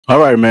All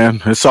right,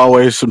 man. It's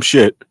always some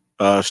shit.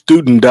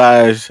 Student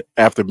dies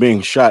after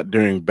being shot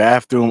during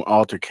bathroom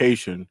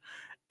altercation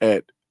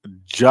at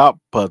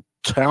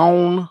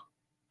Joppatowne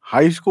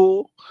High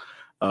School.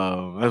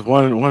 That's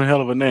one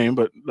hell of a name,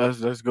 but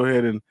let's go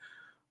ahead and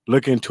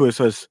look into it. It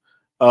says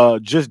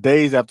just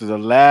days after the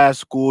last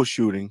school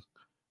shooting,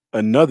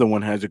 another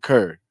one has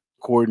occurred.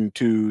 According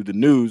to the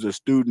news, a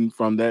student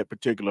from that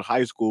particular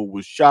high school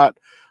was shot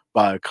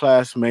by a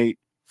classmate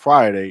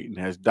Friday and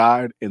has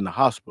died in the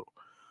hospital.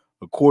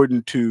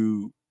 According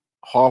to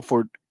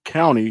Harford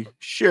County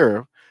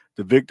Sheriff,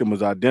 the victim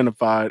was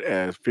identified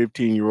as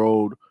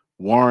 15-year-old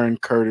Warren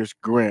Curtis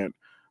Grant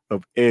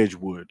of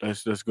Edgewood.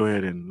 Let's go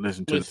ahead and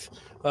listen to With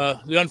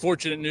the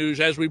unfortunate news.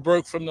 As we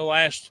broke from the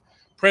last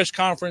press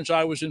conference,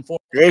 I was informed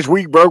as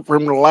we broke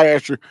from the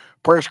last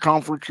press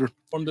conference.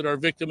 that our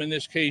victim in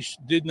this case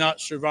did not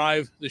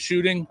survive the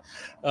shooting.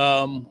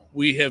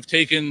 We have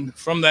taken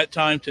from that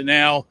time to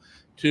now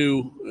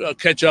to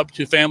catch up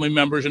to family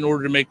members in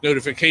order to make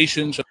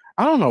notifications.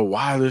 I don't know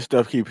why this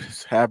stuff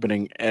keeps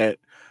happening at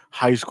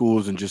high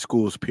schools and just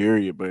schools,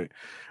 period. But,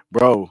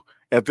 bro,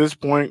 at this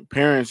point,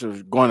 parents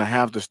are going to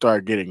have to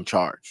start getting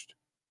charged.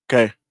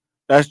 Okay.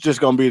 That's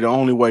just going to be the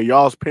only way.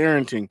 Y'all's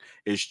parenting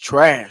is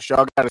trash.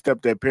 Y'all got to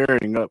step that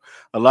parenting up.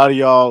 A lot of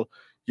y'all,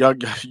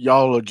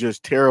 y'all are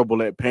just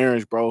terrible at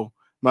parents, bro. I'm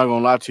not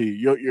gonna lie to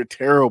you. You're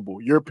terrible.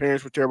 Your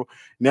parents were terrible.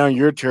 Now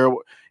you're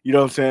terrible. You know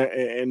what I'm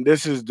saying? And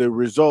this is the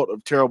result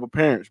of terrible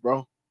parents,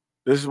 bro.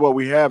 This is what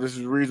we have. This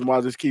is the reason why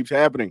this keeps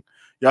happening.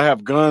 Y'all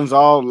have guns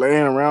all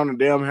laying around the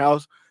damn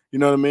house. You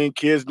know what I mean?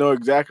 Kids know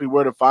exactly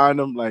where to find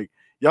them. Like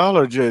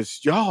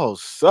y'all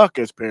suck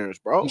as parents,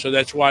 bro. So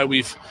that's why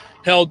we've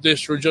held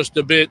this for just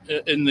a bit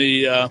in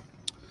the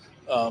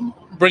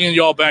bringing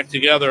y'all back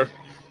together.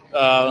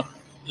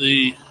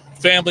 The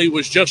family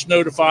was just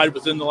notified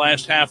within the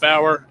last half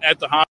hour at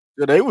the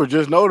They were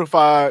just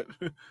notified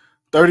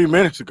 30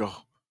 minutes ago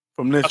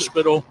from this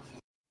hospital.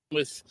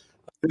 With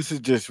this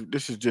is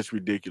just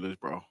ridiculous,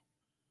 bro.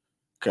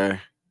 Okay,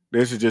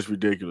 this is just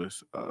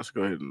ridiculous. Let's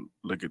go ahead and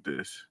look at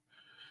this.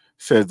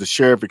 Says the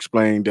sheriff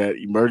explained that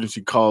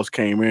emergency calls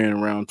came in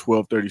around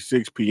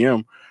 12:36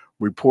 p.m.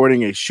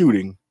 reporting a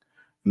shooting,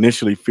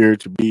 initially feared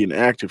to be an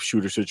active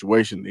shooter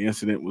situation. The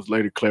incident was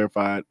later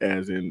clarified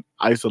as an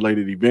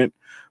isolated event.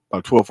 By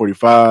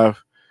 12:45,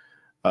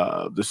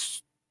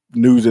 this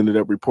news ended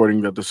up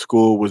reporting that the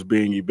school was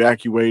being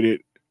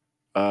evacuated.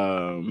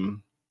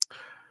 Um,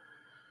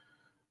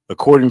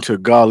 According to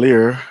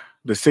Gahler,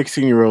 the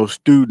 16-year-old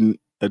student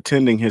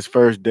attending his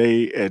first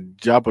day at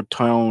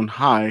Joppatowne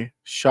High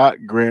shot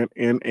Grant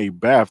in a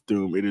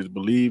bathroom. It is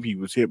believed he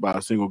was hit by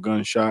a single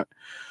gunshot.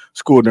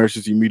 School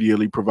nurses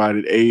immediately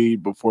provided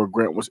aid before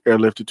Grant was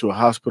airlifted to a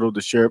hospital.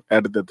 The sheriff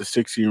added that the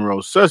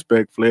 16-year-old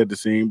suspect fled the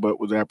scene but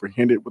was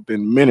apprehended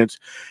within minutes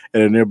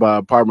at a nearby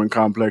apartment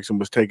complex and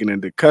was taken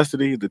into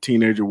custody. The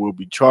teenager will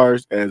be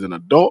charged as an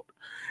adult,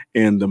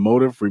 and the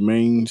motive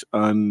remains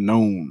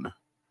unknown.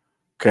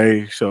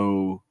 Okay,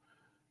 so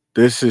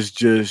this is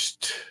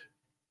just.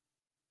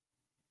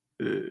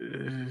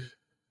 I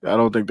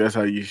don't think that's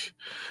how you.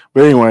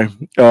 But anyway,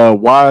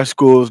 why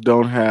schools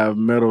don't have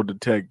metal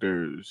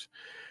detectors?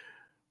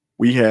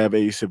 We have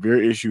a severe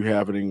issue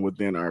happening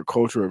within our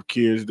culture of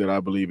kids that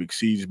I believe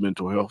exceeds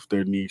mental health.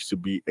 There needs to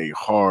be a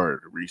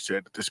hard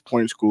reset. At this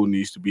point, school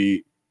needs to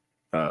be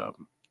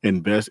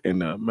invest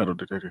in a metal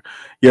detector.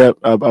 Yeah,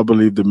 I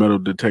believe the metal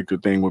detector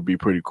thing would be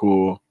pretty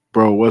cool.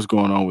 Bro, what's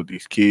going on with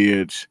these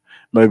kids?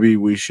 Maybe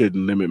we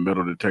shouldn't limit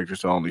metal detectors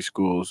to only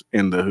schools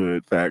in the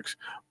hood. Facts.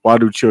 Why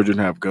do children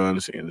have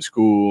guns in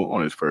school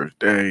on its first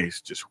day?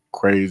 It's just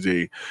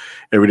crazy.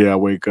 Every day I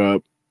wake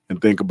up and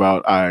think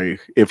about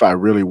if I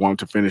really want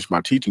to finish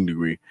my teaching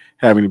degree,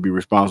 having to be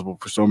responsible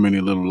for so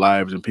many little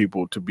lives and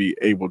people to be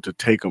able to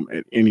take them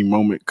at any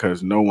moment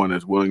because no one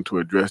is willing to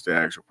address the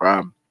actual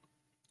problem.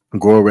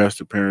 Go arrest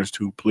the parents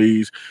too,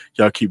 please.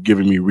 Y'all keep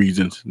giving me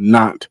reasons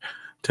not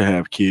to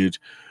have kids.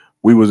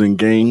 We was in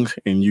gangs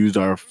and used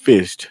our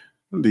fist.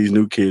 These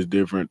new kids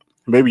different.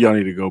 Maybe y'all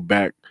need to go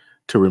back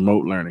to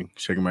remote learning.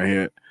 Shaking my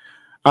head.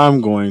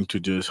 I'm going to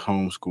just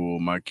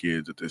homeschool my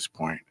kids at this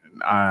point,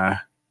 and I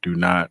do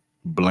not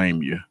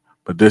blame you.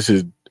 But this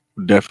is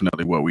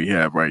definitely what we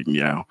have right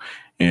now.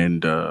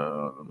 And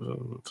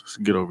let's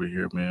get over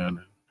here,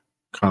 man.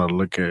 Kind of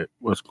look at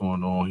what's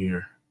going on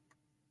here.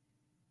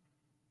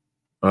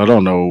 I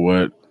don't know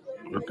what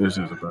this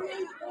is about.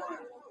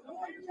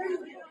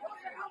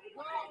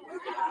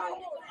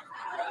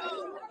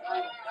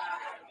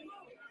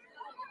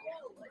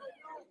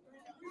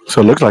 So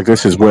it looks like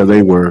this is where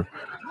they were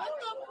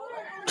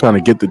trying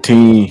to get the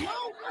teen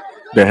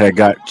that had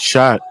got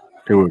shot.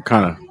 They were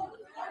kind of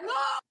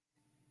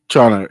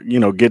trying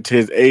to, get to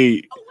his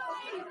aid.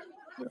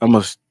 I'm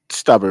gonna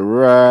stop it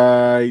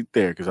right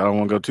there because I don't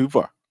want to go too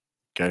far.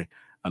 Okay,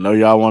 I know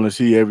y'all want to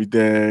see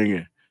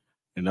everything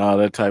and all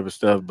that type of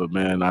stuff, but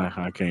man,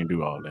 I can't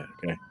do all that.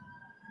 Okay,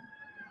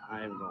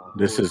 I ain't gonna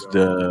this hold is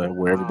y'all. the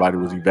where everybody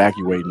was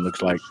evacuating. Looks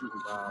School like. shooting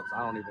vibes.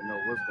 I don't even know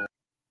what's going.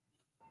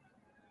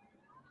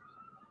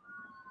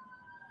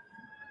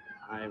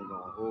 I ain't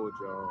gonna hold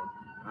y'all.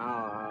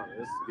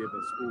 It's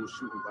giving school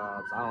shooting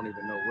vibes. I don't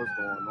even know what's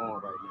going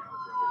on right now,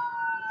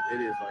 bro.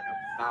 It is like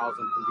 1,000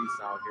 police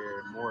out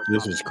here, more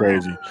This is coming. I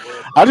don't crazy. know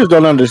what I the just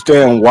don't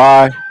understand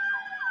why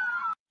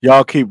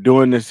y'all keep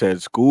doing this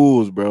at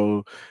schools,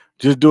 bro.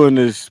 Just doing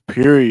this,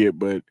 period.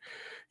 But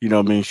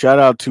I mean, shout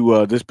out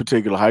to this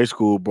particular high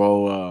school,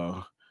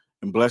 bro.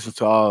 And blessings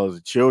to all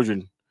the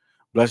children.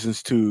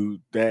 Blessings to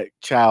that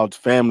child's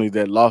family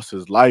that lost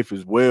his life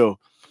as well.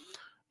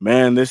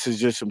 Man, this is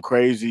just some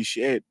crazy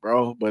shit,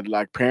 bro. But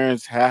like,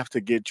 parents have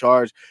to get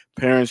charged.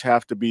 Parents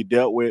have to be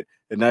dealt with,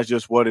 and that's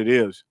just what it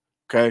is.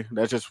 Okay,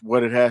 that's just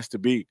what it has to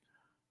be.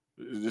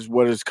 This is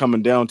what it's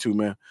coming down to,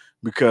 man.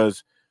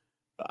 Because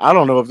I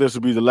don't know if this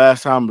will be the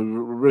last time. But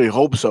really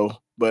hope so.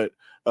 But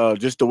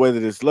just the way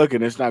that it's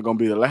looking, it's not going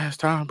to be the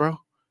last time, bro.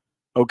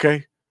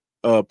 Okay,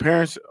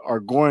 parents are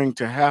going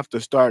to have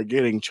to start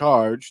getting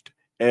charged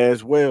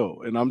as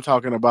well, and I'm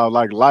talking about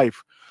like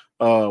life,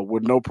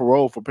 with no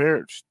parole for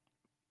parents.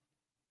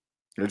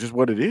 That's just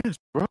what it is,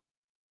 bro.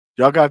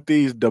 Y'all got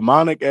these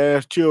demonic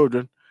ass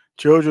children.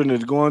 Children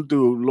is going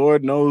through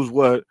Lord knows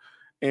what,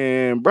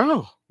 and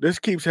bro, this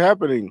keeps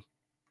happening.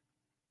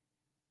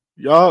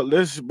 Y'all,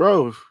 this,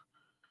 bro.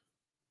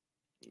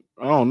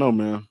 I don't know,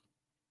 man,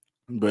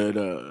 but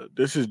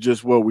this is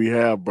just what we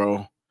have,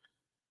 bro.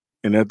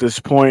 And at this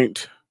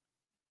point,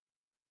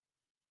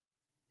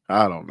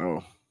 I don't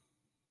know.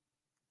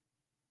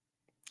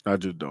 I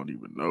just don't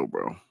even know,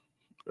 bro.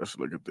 Let's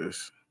look at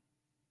this.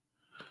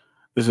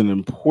 This is an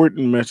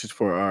important message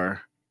for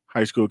our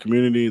high school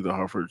community. The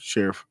Harford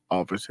Sheriff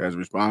Office has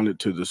responded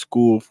to the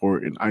school for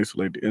an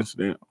isolated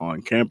incident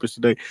on campus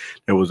today.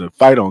 There was a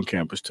fight on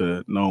campus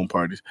to known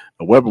parties.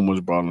 A weapon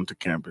was brought onto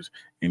campus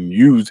and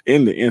used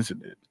in the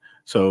incident.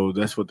 So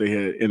that's what they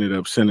had ended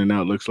up sending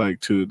out. Looks like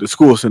to the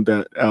school sent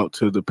that out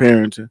to the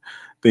parents and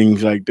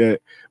things like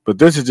that. But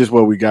this is just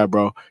what we got,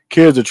 bro.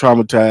 Kids are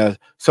traumatized.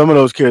 Some of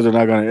those kids are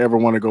not going to ever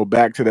want to go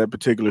back to that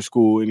particular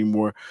school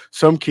anymore.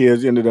 Some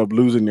kids ended up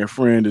losing their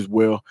friend as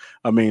well.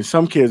 I mean,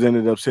 some kids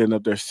ended up sitting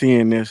up there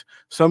seeing this.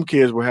 Some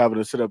kids were having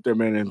to sit up there,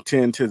 man, and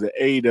tend to the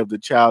aid of the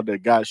child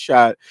that got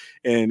shot,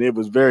 and it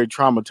was very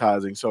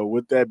traumatizing. So,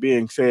 with that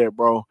being said,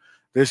 bro,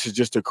 this is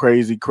just a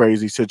crazy,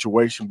 crazy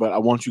situation. But I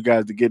want you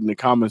guys to get in the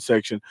comment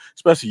section,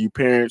 especially you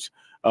parents,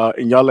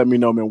 and y'all let me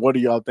know, man, what do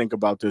y'all think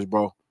about this,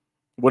 bro?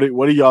 What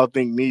do y'all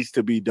think needs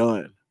to be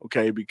done?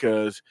 Okay,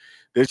 because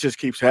this just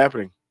keeps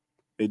happening.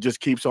 It just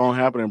keeps on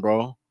happening,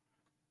 bro.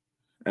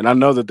 And I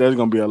know that there's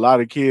going to be a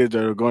lot of kids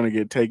that are going to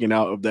get taken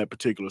out of that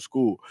particular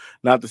school.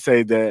 Not to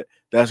say that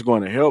that's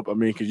going to help. I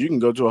mean, because you can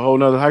go to a whole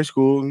nother high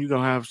school and you're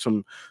going to have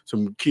some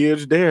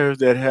kids there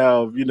that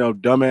have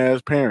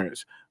dumbass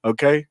parents.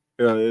 Okay.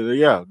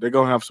 Yeah, they're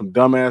gonna have some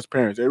dumbass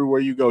parents. Everywhere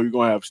you go, you're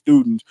gonna have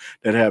students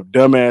that have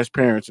dumbass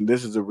parents, and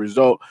this is a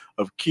result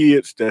of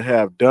kids that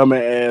have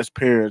dumbass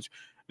parents,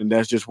 and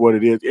that's just what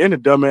it is. In a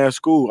dumbass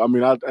school, I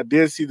mean, I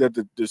did see that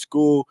the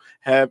school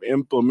have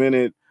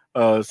implemented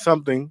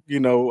something,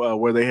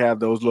 where they have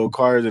those little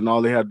cards and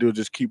all they have to do is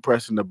just keep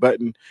pressing the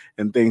button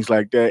and things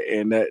like that.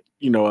 And that,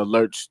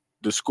 alerts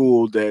the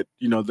school that,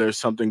 there's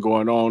something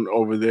going on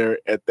over there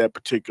at that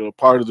particular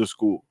part of the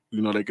school.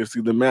 They can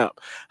see the map.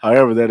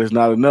 However, that is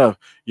not enough.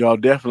 Y'all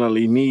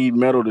definitely need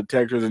metal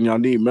detectors, and y'all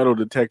need metal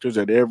detectors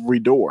at every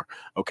door.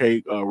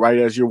 Okay. Right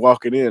as you're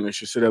walking in, it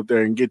should sit up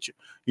there and get you.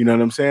 You know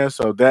what I'm saying?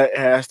 So that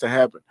has to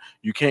happen.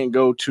 You can't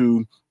go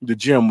to the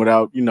gym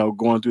without,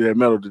 going through that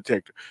metal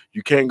detector.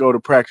 You can't go to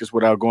practice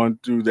without going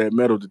through that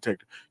metal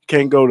detector. You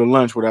can't go to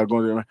lunch without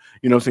going through, what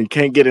I'm saying?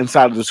 Can't get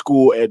inside of the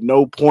school at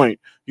no point,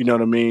 you know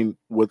what I mean,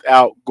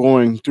 without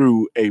going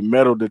through a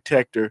metal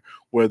detector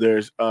where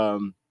there's,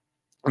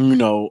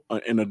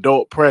 an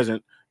adult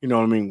present, what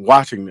I mean,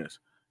 watching this,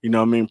 what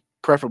I mean,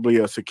 preferably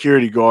a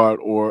security guard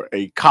or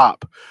a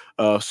cop.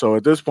 So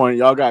at this point,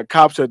 y'all got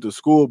cops at the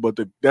school, but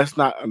that's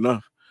not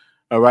enough.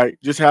 All right,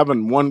 just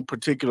having one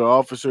particular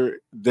officer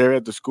there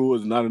at the school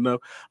is not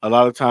enough. A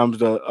lot of times,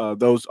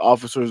 those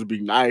officers be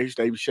nice.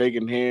 They be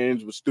shaking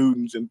hands with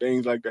students and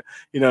things like that.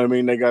 You know what I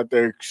mean? They got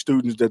their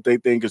students that they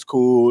think is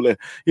cool, and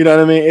you know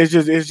what I mean. It's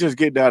just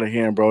getting out of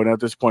hand, bro. And at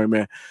this point,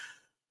 man,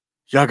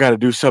 y'all got to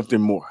do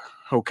something more.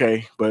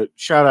 Okay, but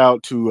shout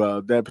out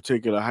to that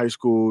particular high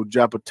school,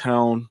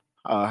 Joppatowne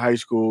High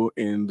School,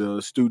 and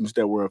the students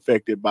that were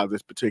affected by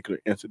this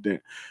particular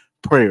incident.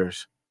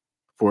 Prayers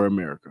for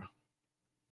America.